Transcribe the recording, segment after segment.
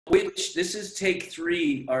this is take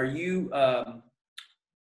three. Are you,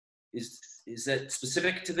 is that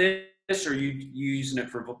specific to this, or are you using it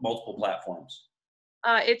for multiple platforms?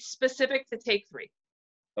 It's specific to Take Three.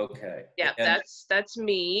 Okay. Yeah, And that's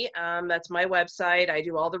me. That's my website. I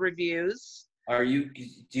do all the reviews. do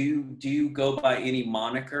you go by any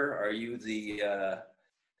moniker? Are you the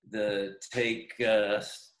take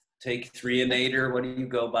three-inator? What do you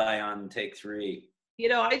go by on Take Three?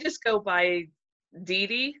 I just go by Dee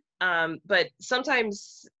Dee. But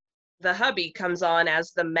sometimes the hubby comes on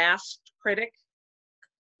as the masked critic.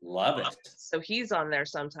 Love it. So he's on there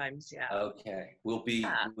sometimes, yeah. Okay. We'll be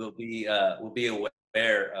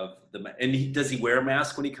aware of and does he wear a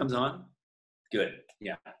mask when he comes on? Good.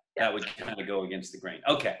 Yeah. That would kind of go against the grain.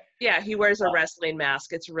 Okay. Yeah, he wears a wrestling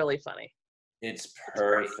mask. It's really funny. It's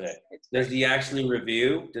perfect. Does he actually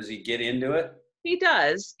review? Does he get into it? He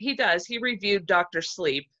does. He reviewed Dr.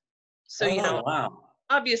 Sleep. So, wow.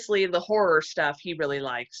 Obviously the horror stuff he really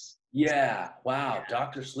likes. Yeah. Wow.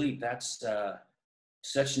 Dr. Sleep. That's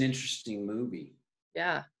such an interesting movie.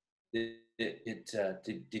 Yeah. Did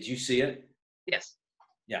you see it? Yes.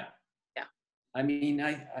 Yeah. Yeah. I mean,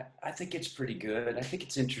 I think it's pretty good. I think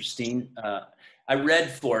it's interesting. I read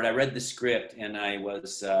the script, and I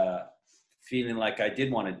was feeling like I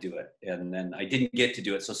did want to do it, and then I didn't get to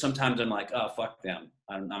do it. So sometimes I'm like, oh, fuck them.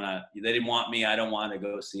 I'm not. They didn't want me. I don't want to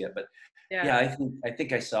go see it. But yeah, I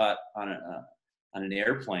think I saw it on an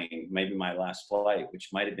airplane, maybe my last flight, which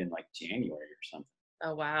might have been like January or something.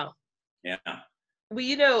 Oh wow. Yeah.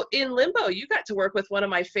 Well, in Limbo, you got to work with one of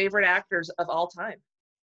my favorite actors of all time.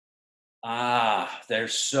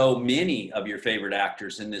 There's so many of your favorite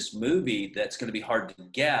actors in this movie that's going to be hard to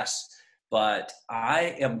guess. But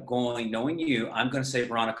I am knowing you, I'm going to say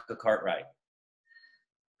Veronica Cartwright.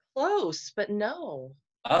 Close, but no.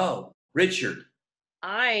 Oh, Richard.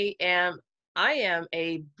 I am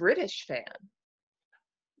a British fan.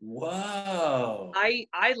 Whoa.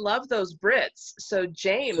 I love those Brits. So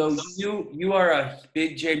James. So you are a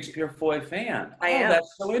big James Purefoy fan. I am.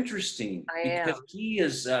 That's so interesting. Because he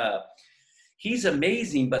is he's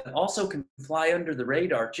amazing, but also can fly under the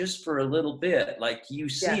radar just for a little bit. Like you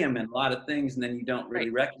see him in a lot of things and then you don't really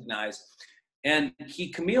recognize. And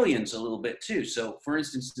he chameleons a little bit too. So for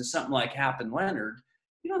instance, in something like Hap and Leonard,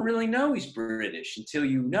 you don't really know he's British until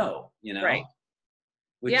you know. Right.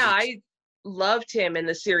 I loved him in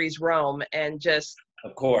the series Rome, and just,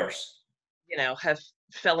 of course, have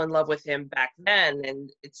fell in love with him back then.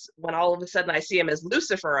 And it's when all of a sudden I see him as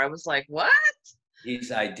Lucifer, I was like, what?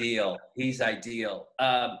 He's ideal. We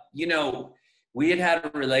had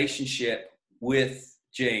a relationship with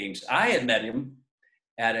James. I had met him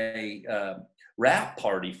at a rap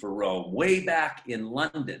party for Rome way back in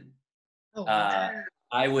London. Oh, wow.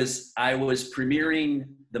 I was premiering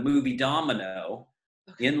the movie Domino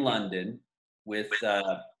in London with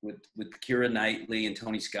Keira Knightley and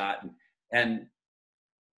Tony Scott, and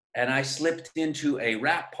I slipped into a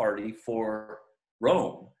rap party for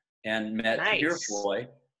Rome and met Purefoy,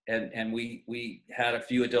 and we had a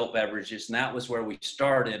few adult beverages, and that was where we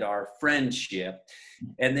started our friendship.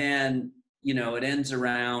 And then it ends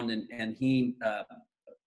around, and he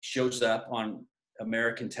shows up on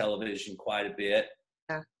American television quite a bit.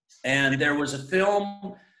 Yeah. And there was a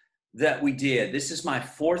film that we did. This is my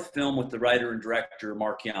fourth film with the writer and director,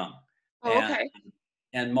 Mark Young. Oh, okay.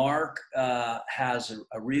 And Mark has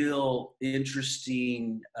a real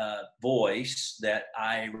interesting voice that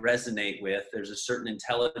I resonate with. There's a certain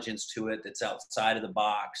intelligence to it that's outside of the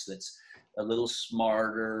box, that's a little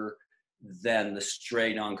smarter than the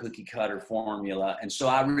straight on cookie cutter formula. And so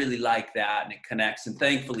I really like that, and it connects. And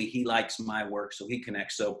thankfully he likes my work, so he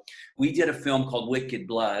connects. So we did a film called Wicked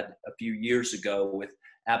Blood a few years ago with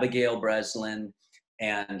Abigail Breslin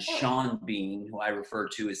and Sean Bean, who I refer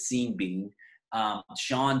to as Scene Bean.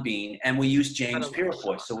 Sean Bean, and we used James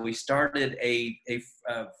Purefoy. So we started a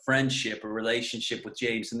friendship, a relationship with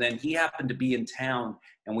James, and then he happened to be in town,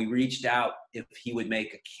 and we reached out if he would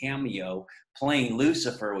make a cameo playing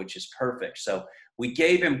Lucifer, which is perfect. So we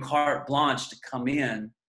gave him carte blanche to come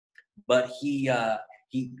in, but he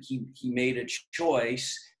made a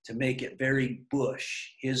choice to make it very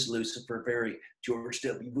Bush, his Lucifer, very George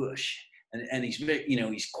W. Bush. And he's,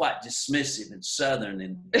 he's quite dismissive and Southern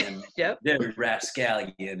and very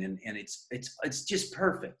rascallian, and it's just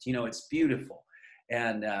perfect. It's beautiful.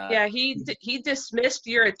 And he dismissed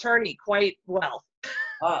your attorney quite well.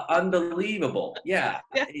 Unbelievable. Yeah.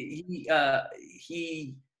 He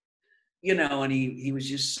and he was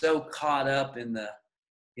just so caught up in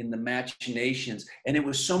the machinations, and it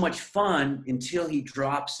was so much fun until he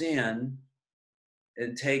drops in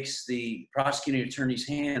and takes the prosecuting attorney's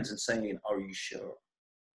hands and saying, "Are you sure?"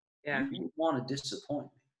 Yeah. You don't want to disappoint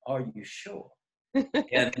me. Are you sure?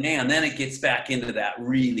 And man, then it gets back into that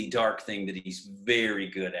really dark thing that he's very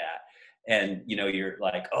good at. And, you know, you're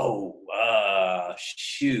like, oh,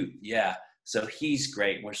 shoot. Yeah. So he's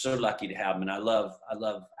great. We're so lucky to have him. And I love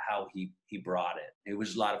how he brought it. It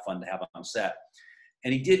was a lot of fun to have on set.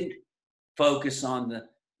 And he didn't focus on the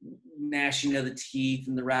gnashing of the teeth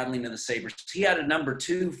and the rattling of the sabers. He had a number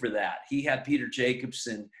 2 for that. He had Peter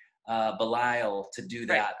Jacobson, Belial to do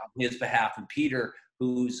that on his behalf. And Peter,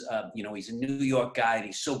 who's, you know, he's a New York guy and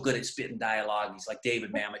he's so good at spitting dialogue. He's like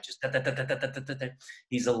David Mamet, just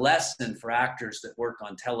he's a lesson for actors that work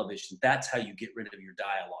on television. That's how you get rid of your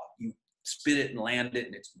dialogue. You spit it and land it,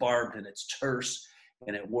 and it's barbed and it's terse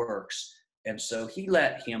and it works. And so he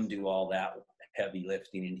let him do all that heavy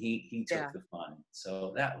lifting, and he took the fun.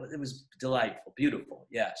 So it was delightful, beautiful.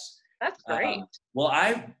 Yes. That's great. Well,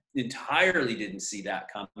 I entirely didn't see that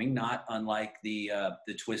coming, not unlike the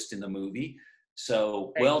twist in the movie.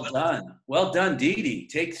 So well done, Dee Dee.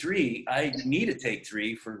 Take 3. I need a take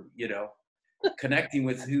 3 for, you know, connecting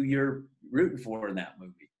with who you're rooting for in that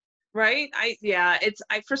movie. Right.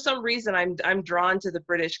 For some reason I'm drawn to the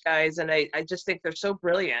British guys, and I just think they're so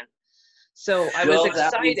brilliant. So I was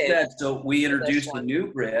excited. So we introduced a new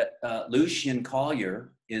Brit, Lucian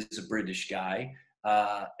Collier is a British guy,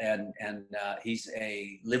 and he's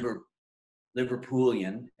a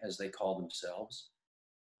Liverpoolian, as they call themselves.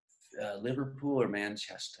 Liverpool or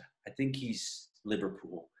Manchester? I think he's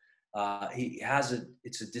Liverpool.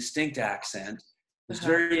 It's a distinct accent. I was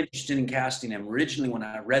very interested in casting him. Originally, when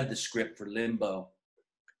I read the script for Limbo,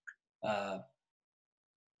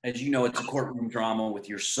 as you know, it's a courtroom drama with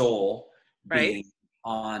your soul being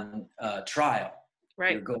on trial.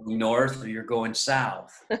 Right. You're going north or you're going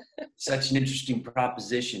south. Such an interesting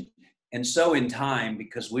proposition. And so in time,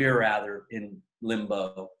 because we're rather in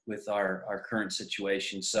limbo with our current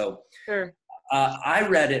situation. So I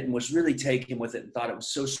read it and was really taken with it and thought it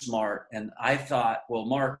was so smart. And I thought, well,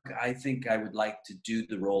 Mark, I think I would like to do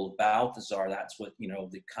the role of Balthazar. That's what, you know,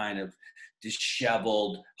 the kind of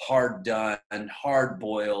disheveled, hard done, hard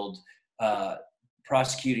boiled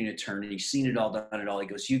prosecuting attorney, seen it all, done it all. He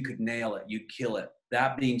goes, you could nail it, you'd kill it.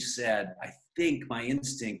 That being said, I think my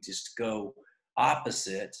instinct is to go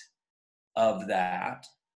opposite of that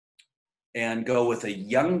and go with a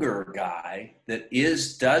younger guy that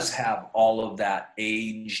does have all of that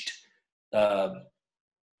aged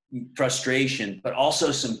frustration, but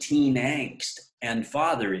also some teen angst and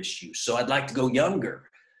father issues. So I'd like to go younger.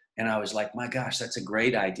 And I was like, my gosh, that's a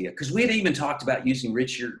great idea. Because we had even talked about using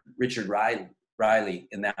Richard Riley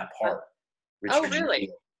in that part. Oh, really?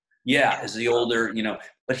 Yeah, as the older, you know,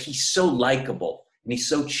 but he's so likable and he's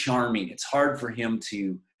so charming. It's hard for him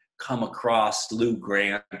to come across Lou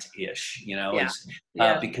Grant-ish, you know,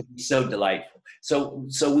 because he's so delightful. So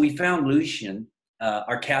we found Lucian,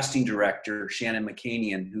 our casting director, Shannon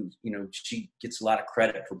McCanian, who, you know, she gets a lot of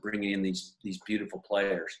credit for bringing in these beautiful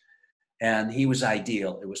players. And he was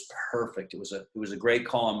ideal. It was perfect. It was a great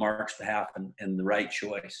call on Mark's behalf and the right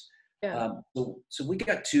choice. Yeah. So we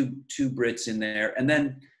got two Brits in there, and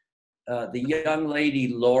then the young lady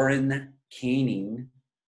Lauren Canning,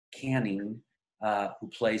 who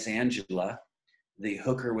plays Angela, the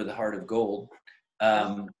hooker with a heart of gold.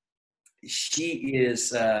 She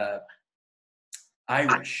is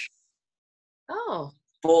Irish. Oh.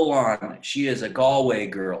 Full on. She is a Galway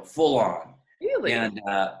girl, full on. Really?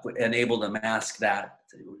 And able to mask that.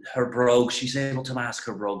 Her brogues, she's able to mask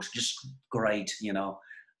her brogues just great, you know.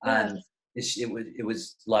 And it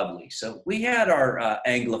was lovely. So we had our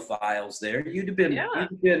Anglophiles there. You'd have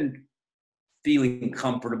been feeling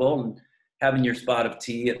comfortable and having your spot of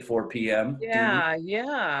tea at 4 p.m.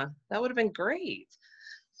 Yeah, that would have been great.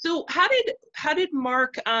 So how did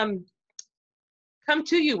Mark come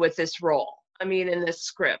to you with this role? I mean, in this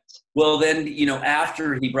script? Well, then, you know,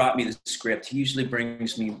 after he brought me the script, he usually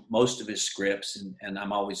brings me most of his scripts, and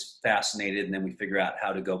I'm always fascinated, and then we figure out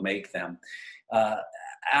how to go make them.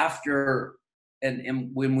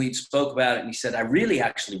 And when we spoke about it, and he said, I really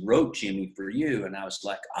actually wrote Jimmy for you. And I was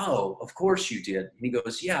like, oh, of course you did. And he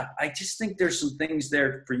goes, yeah, I just think there's some things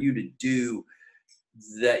there for you to do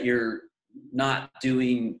that you're not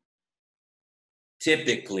doing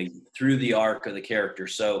typically through the arc of the character.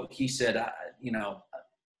 So he said, I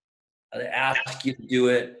ask you to do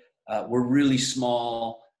it. We're really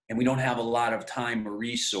small and we don't have a lot of time or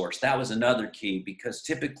resource. That was another key, because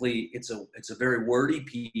typically it's a very wordy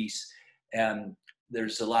piece, and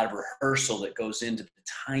there's a lot of rehearsal that goes into the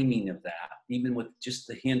timing of that. Even with just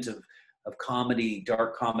the hint of comedy,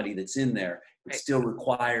 dark comedy that's in there, it still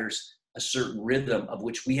requires a certain rhythm, of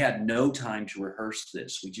which we had no time to rehearse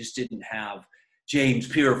this. We just didn't have James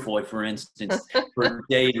Purefoy, for instance, for a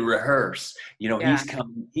day to rehearse. You know, Yeah.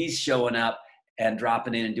 he's showing up and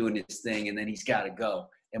dropping in and doing his thing, and then he's got to go.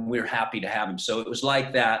 And we're happy to have him. So it was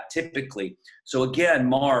like that typically. So again,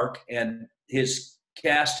 Mark and his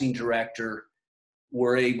casting director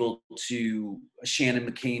were able to, Shannon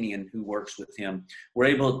McCanian, who works with him, were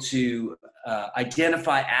able to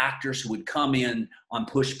identify actors who would come in on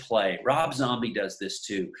push play. Rob Zombie does this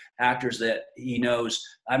too. Actors that he knows,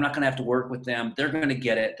 I'm not going to have to work with them. They're going to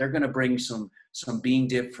get it. They're going to bring some bean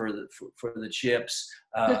dip for the chips.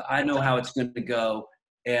 I know how it's going to go,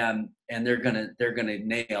 and they're going to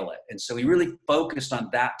nail it. And so he really focused on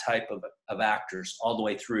that type of actors all the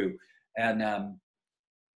way through. And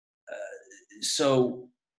so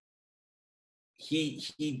he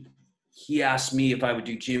asked me if I would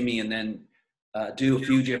do Jimmy, and then do a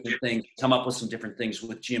few different things, come up with some different things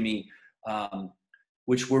with Jimmy,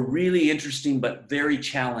 which were really interesting but very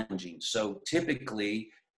challenging. So typically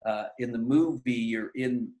in the movie, you're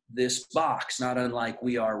in this box, not unlike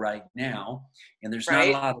we are right now, and there's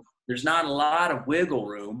not a lot of wiggle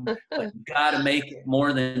room, but you got to make it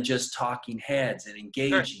more than just talking heads and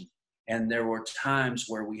engaging. And there were times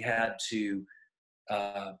where we had to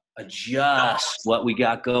adjust what we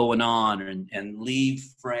got going on and leave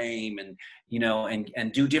frame and, you know,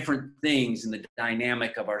 and do different things in the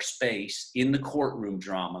dynamic of our space in the courtroom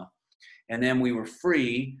drama. And then we were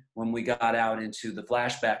free when we got out into the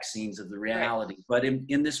flashback scenes of the reality. But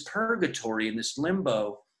in this purgatory, in this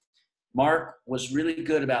limbo, Mark was really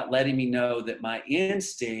good about letting me know that my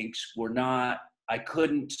instincts were not, I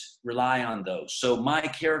couldn't rely on those. So my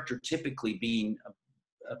character, typically being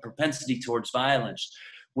a propensity towards violence,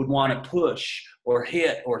 would want to push or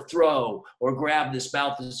hit or throw or grab this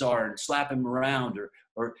Balthazar and slap him around,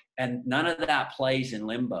 and none of that plays in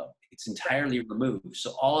Limbo. It's entirely removed.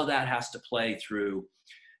 So all of that has to play through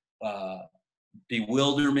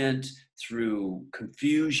bewilderment, through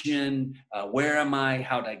confusion. Where am I?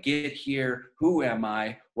 How did I get here? Who am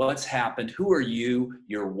I? What's happened? Who are you?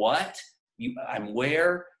 You're what? I'm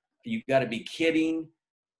where? You've got to be kidding,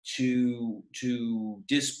 to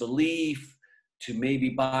disbelief, to maybe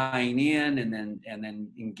buying in, and then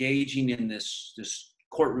engaging in this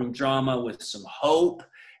courtroom drama with some hope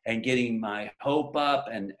and getting my hope up,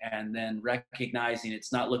 and then recognizing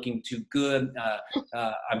it's not looking too good.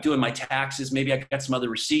 I'm doing my taxes. Maybe I got some other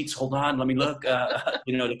receipts. Hold on, let me look,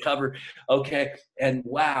 to cover. Okay, and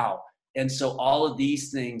wow. And so all of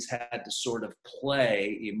these things had to sort of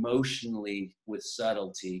play emotionally with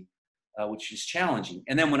subtlety, which is challenging.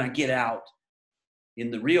 And then when I get out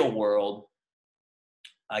in the real world,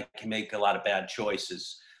 I can make a lot of bad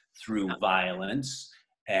choices through violence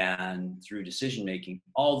and through decision making.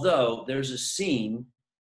 Although there's a scene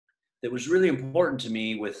that was really important to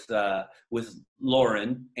me with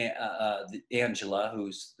Lauren, Angela,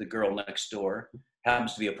 who's the girl next door,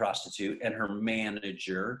 happens to be a prostitute, and her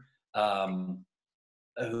manager,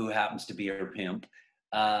 who happens to be her pimp.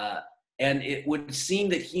 And it would seem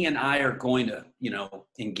that he and I are going to,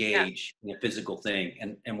 engage in a physical thing.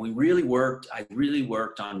 And I really worked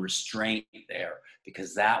on restraint there,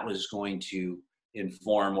 because that was going to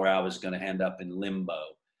inform where I was going to end up in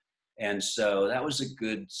Limbo. And so that was a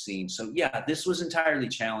good scene. So yeah, this was entirely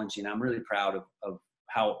challenging. I'm really proud of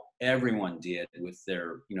how everyone did with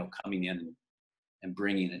their, coming in and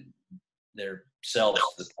bringing their selves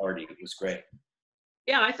to the party. It was great.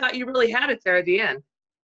 Yeah, I thought you really had it there at the end.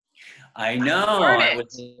 I know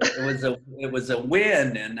it was a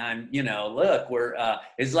win, and I'm, look, we're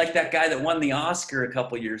it's like that guy that won the Oscar a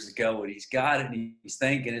couple years ago, and he's got it, and he's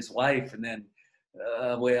thanking his wife, and then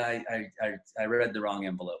I read the wrong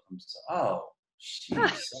envelope. I'm just, oh,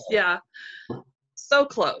 jeez. Yeah, so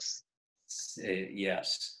close.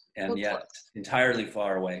 Yes, and so yet close. Entirely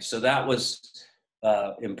far away. So that was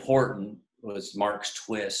important, was Mark's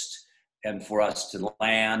twist, and for us to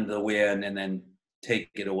land the win and then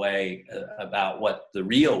take it away about what the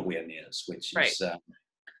real win is, which is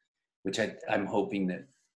which I'm hoping that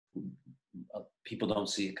people don't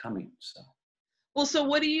see it coming. So, well, so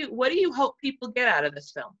what do you hope people get out of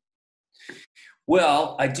this film?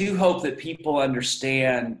 Well, I do hope that people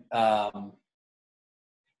understand that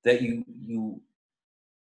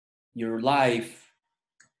your life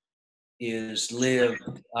is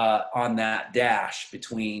lived on that dash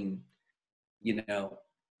between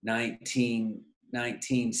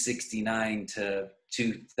 1969 to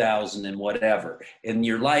 2000 and whatever, and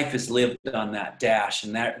your life is lived on that dash,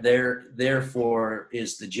 and that therefore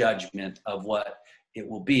is the judgment of what it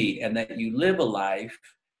will be, and that you live a life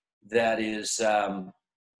that is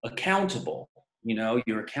accountable.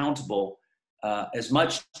 You're accountable as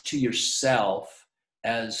much to yourself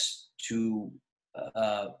as to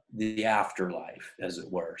the afterlife, as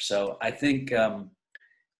it were. So I think, and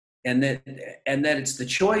that it's the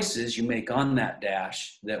choices you make on that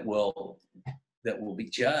dash that will be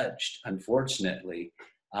judged, unfortunately.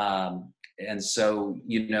 And so,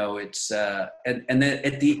 it's and then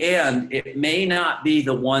at the end, it may not be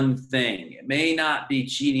the one thing. It may not be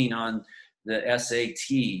cheating on the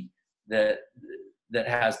SAT that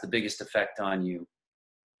has the biggest effect on you.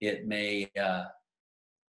 It may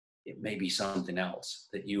be something else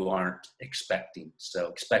that you aren't expecting. So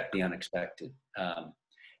expect the unexpected.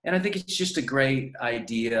 And I think it's just a great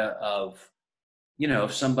idea of,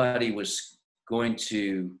 if somebody was going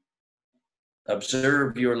to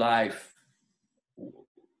observe your life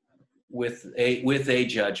with a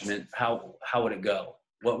judgment, how would it go?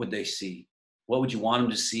 What would they see? What would you want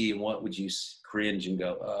them to see? And what would you cringe and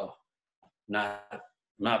go, oh,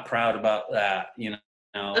 not proud about that.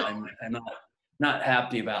 I'm not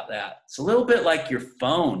happy about that. It's a little bit like your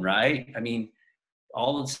phone, right? I mean,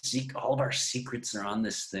 all of our secrets are on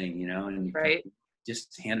this thing, and you Right.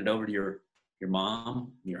 just hand it over to your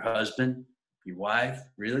mom, your husband, your wife,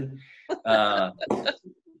 really.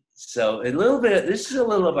 So this is a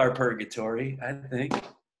little of our purgatory, I think. A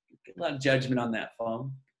lot of judgment on that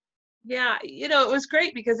phone. Yeah, it was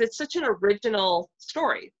great because it's such an original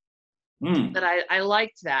story that I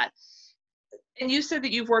liked that. And you said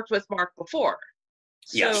that you've worked with Mark before.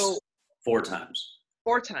 Yes, so 4 times.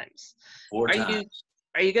 4 times. 4 times.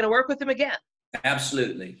 Are you going to work with him again?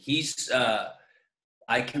 Absolutely. He's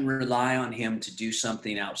I can rely on him to do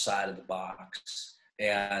something outside of the box.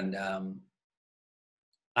 And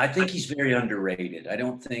I think he's very underrated. I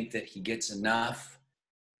don't think that he gets enough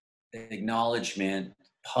acknowledgement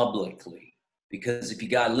publicly, because if he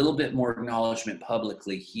got a little bit more acknowledgement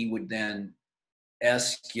publicly, he would then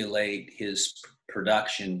escalate his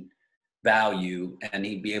production value, and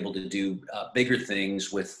he'd be able to do bigger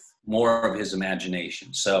things with more of his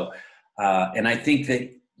imagination. So, and I think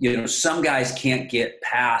that, some guys can't get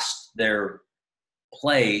past their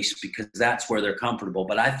place because that's where they're comfortable,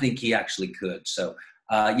 but I think he actually could. So,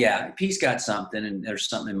 if he's got something and there's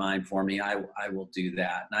something in mind for me, I will do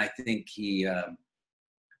that. And I think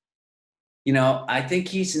I think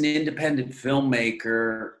he's an independent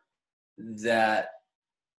filmmaker that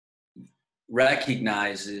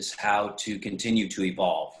recognizes how to continue to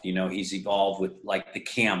evolve. He's evolved with, like, the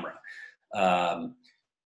camera.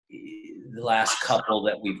 The last couple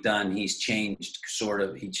that we've done, he's changed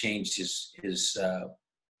his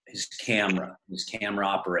camera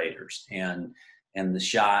operators, and the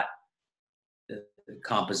shot, the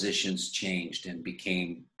compositions changed and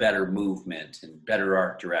became better movement and better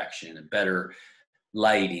art direction and better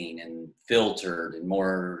lighting and filtered and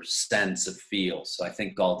more sense of feel. So I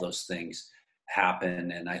think all those things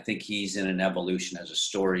happen, and I think he's in an evolution as a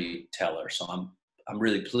storyteller. So I'm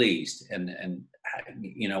really pleased and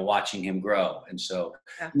watching him grow. And so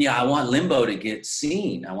I want Limbo to get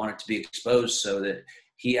seen. I want it to be exposed so that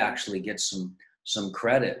he actually gets some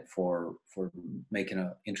credit for making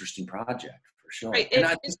an interesting project, for sure. Right. And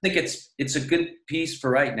I just think it's a good piece for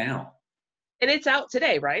right now. And it's out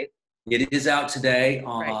today, right? It is out today.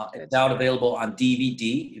 Right. It's out available on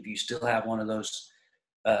DVD if you still have one of those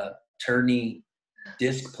turny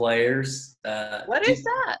disc players. What is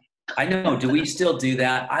that? I know. Do we still do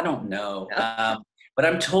that? I don't know. But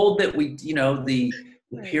I'm told that the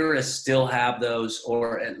purists still have those,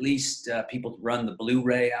 or at least people run the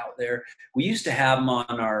Blu-ray out there. We used to have them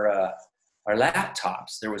on our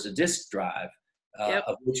laptops. There was a disc drive,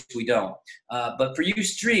 of which we don't. But for you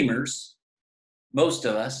streamers, most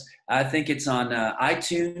of us, I think it's on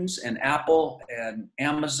iTunes and Apple and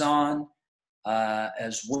Amazon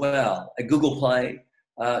as well, at Google Play.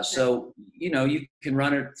 So you can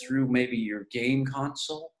run it through maybe your game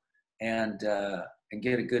console and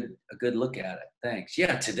get a good look at it. Thanks.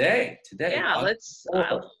 Yeah, today. Yeah,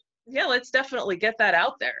 let's definitely get that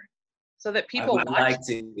out there so that people watch. Like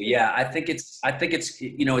to. Yeah, I think it's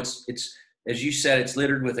it's as you said, it's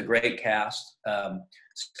littered with a great cast.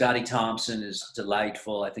 Scotty Thompson is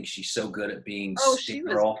delightful. I think she's so good at being sterile. She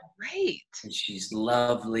was great. And she's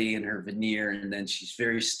lovely in her veneer, and then she's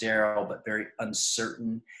very sterile but very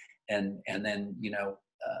uncertain. And then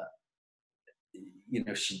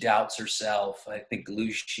she doubts herself. I think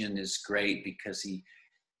Lucian is great because he's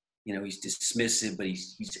dismissive, but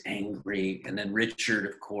he's angry. And then Richard,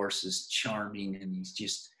 of course, is charming, and he's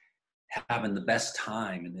just having the best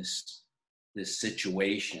time in this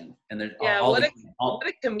situation. And what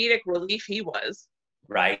a comedic relief he was.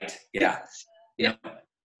 Right. Yeah.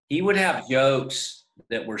 He would have jokes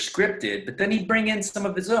that were scripted, but then he'd bring in some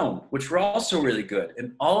of his own, which were also really good.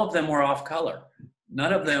 And all of them were off color.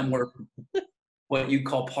 None of them were what you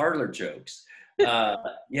call parlor jokes.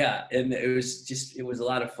 Yeah, and it was a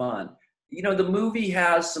lot of fun. You know, the movie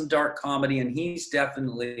has some dark comedy, and he's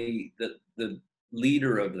definitely the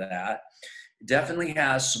leader of that. It definitely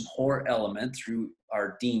has some horror element through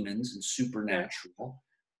our demons and Sure. supernatural.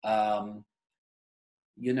 Um,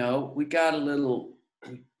 you know, we've got a little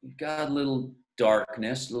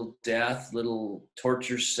darkness, little death, little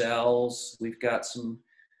torture cells. We've got some,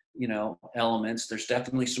 you know, elements. There's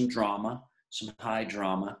definitely some drama, some high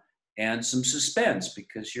drama, and some suspense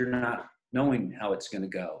because you're not knowing how it's going to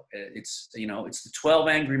go. It's, you know, it's the 12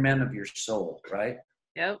 angry men of your soul, right?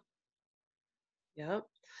 Yep. Yep.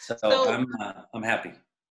 So So I'm happy.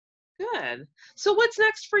 good. So what's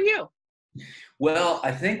next for you? Well,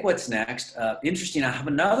 I think what's next, interesting, I have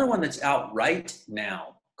another one that's out right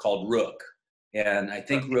now called Rook. And I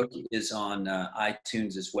think Brooke. Rook is on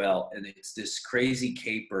iTunes as well. And it's this crazy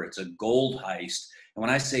caper. It's a gold heist. And when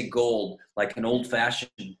I say gold, like an old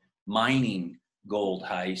fashioned mining gold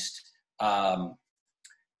heist,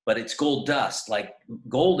 but it's gold dust. Like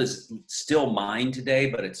gold is still mined today,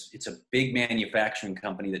 but it's a big manufacturing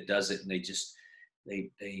company that does it. And they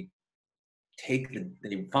they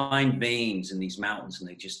find veins in these mountains and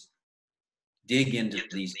they just dig into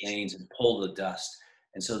these veins and pull the dust.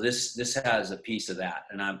 And so this has a piece of that,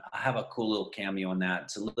 and I have a cool little cameo on that.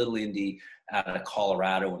 It's a little indie out of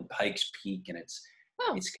Colorado and Pikes Peak, and it's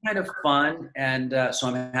Oh, it's kind of fun, and so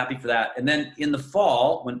I'm happy for that. And then in the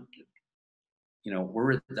fall, when you know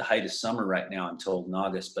we're at the height of summer right now, I'm told in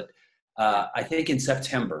August, but yeah. I think in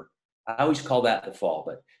September, I always call that the fall,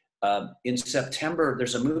 but in September,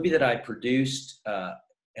 there's a movie that I produced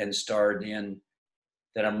and starred in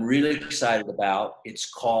that I'm really excited about. It's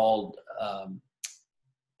called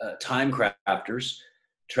Time Crafters,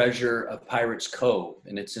 Treasure of Pirates Cove,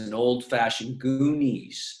 and it's an old-fashioned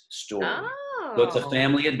Goonies story. So it's a Oh.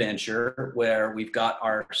 family adventure where we've got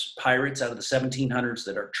our pirates out of the 1700s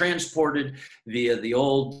that are transported via the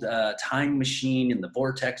old time machine in the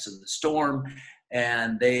vortex of the storm,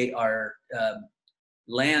 and they are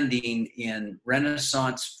landing in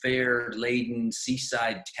Renaissance fair laden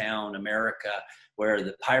seaside town, America, where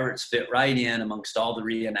the pirates fit right in amongst all the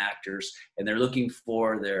reenactors, and they're looking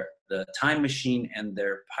for the time machine and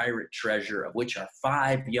their pirate treasure, of which our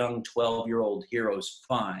 5 young 12-year-old heroes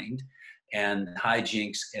find, and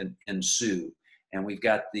hijinks ensue. And we've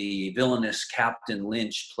got the villainous Captain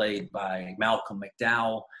Lynch, played by Malcolm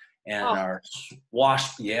McDowell, and Oh, our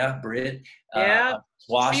Brit, yeah. See what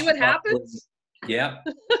swashbuckling, happens? yeah,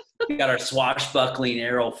 we got our swashbuckling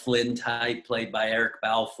Errol Flynn type, played by Eric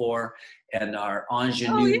Balfour, and our Oh, yeah.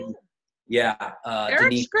 ingenue, yeah,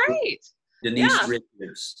 Eric's great. Denise Yeah.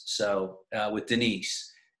 Richards. So with Denise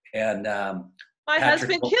and My Patrick.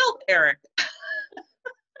 husband killed Eric.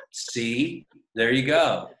 See, there you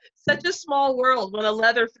go. Such a small world when a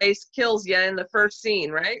Leatherface kills you in the first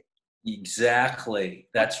scene, right? Exactly.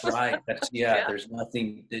 That's right. That's yeah. Yeah. There's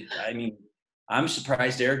nothing. I mean, I'm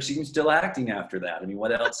surprised Eric's even still acting after that. I mean,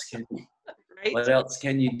 what else can Right? what else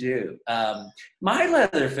can you do? My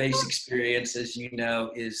Leatherface experience, as you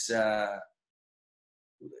know, is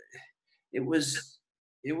it was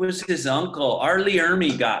his uncle. Arlie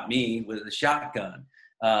Ermy got me with a shotgun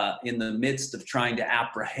in the midst of trying to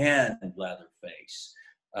apprehend Leatherface.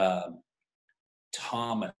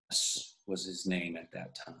 Thomas was his name at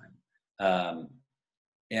that time.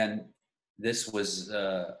 And this was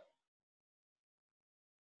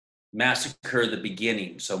Massacre the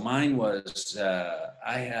Beginning. So mine was,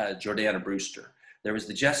 I had Jordana Brewster. There was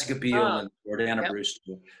the Jessica Biel and Jordana Yep.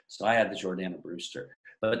 Brewster. So I had the Jordana Brewster.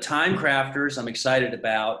 But Time Crafters, I'm excited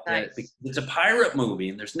about. Nice. It's a pirate movie,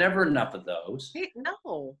 and there's never enough of those.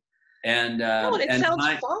 No. And No, and it sounds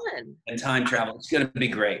time, fun. and time travel. It's going to be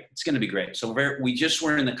great. It's going to be great. So we just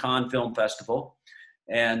were in the Cannes Film Festival,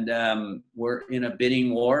 and we're in a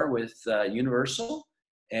bidding war with Universal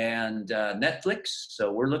and Netflix.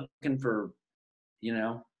 So we're looking for, you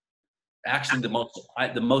know, actually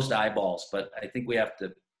the most eyeballs. But I think we have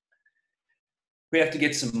to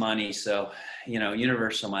get some money. So, you know,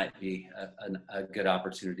 Universal might be a good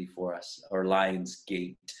opportunity for us, or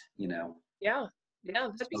Lionsgate. You know. Yeah. Yeah,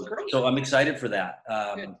 that'd be great. So I'm excited for that.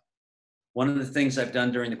 Good. One of the things I've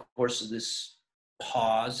done during the course of this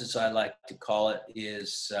pause, as I like to call it,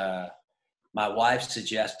 is my wife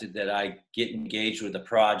suggested that I get engaged with a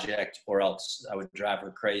project, or else I would drive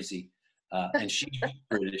her crazy. And she's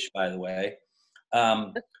British, by the way.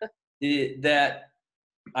 That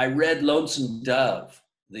I read Lonesome Dove,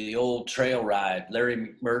 the old trail ride, Larry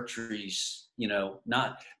McMurtry's, you know,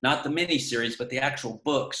 not the miniseries, but the actual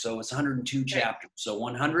book. So it's 102 chapters. So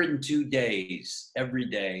 102 days, every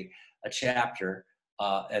day, a chapter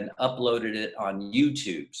and uploaded it on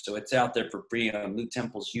YouTube. So it's out there for free on Lew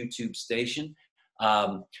Temple's YouTube station.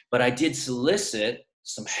 But I did solicit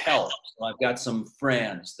some help. So I've got some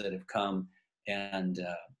friends that have come and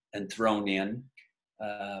thrown in.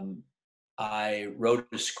 I wrote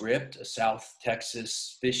a script, a South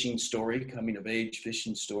Texas fishing story, coming of age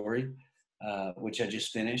fishing story, which I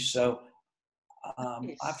just finished. So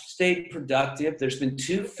I've stayed productive. There's been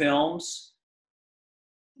 2 films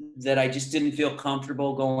that I just didn't feel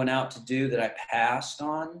comfortable going out to do that I passed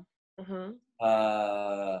on. Mm-hmm.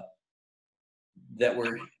 That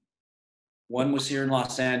were, one was here in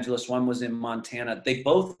Los Angeles, one was in Montana. They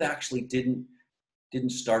both actually didn't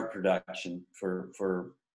start production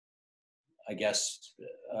for I guess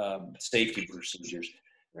safety procedures.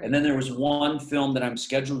 Right. And then there was one film that I'm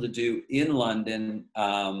scheduled to do in London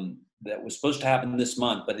that was supposed to happen this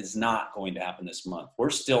month, but is not going to happen this month. We're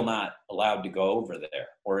still not allowed to go over there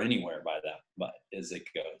or anywhere by that, but as it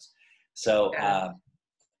goes. So,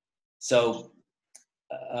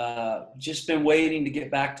 just been waiting to get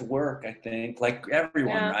back to work, I think, like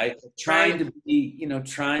everyone, right? Trying to be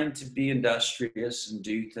industrious and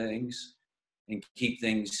do things and keep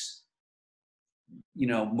things,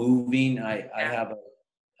 moving. I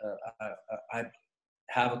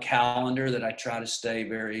have a calendar that I try to stay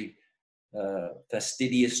very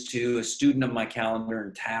fastidious to, a student of my calendar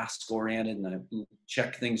and task oriented, and I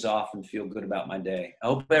check things off and feel good about my day. I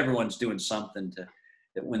hope everyone's doing something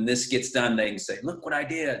that when this gets done, they can say, look what I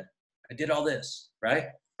did. I did all this, right?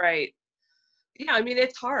 Right. Yeah, I mean,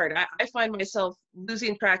 it's hard. I find myself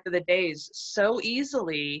losing track of the days so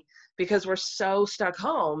easily because we're so stuck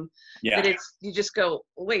home that you just go,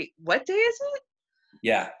 wait, what day is it?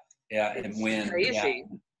 Yeah. It's and when, crazy.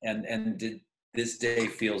 This day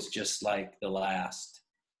feels just like the last,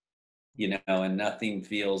 and nothing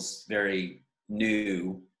feels very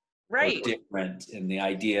new or different. And the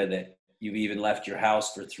idea that you've even left your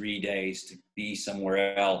house for 3 days to be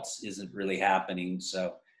somewhere else isn't really happening.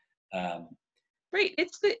 So, right.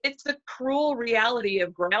 It's the cruel reality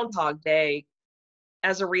of Groundhog Day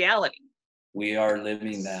as a reality. We are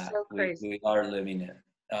living that. So crazy. We are living it.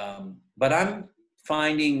 But I'm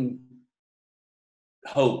finding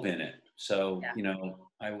hope in it. So,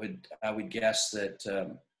 I would guess that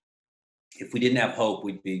if we didn't have hope,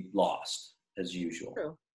 we'd be lost as usual.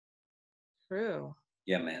 True.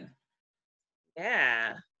 Yeah, man.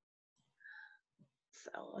 Yeah.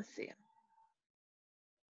 So let's see.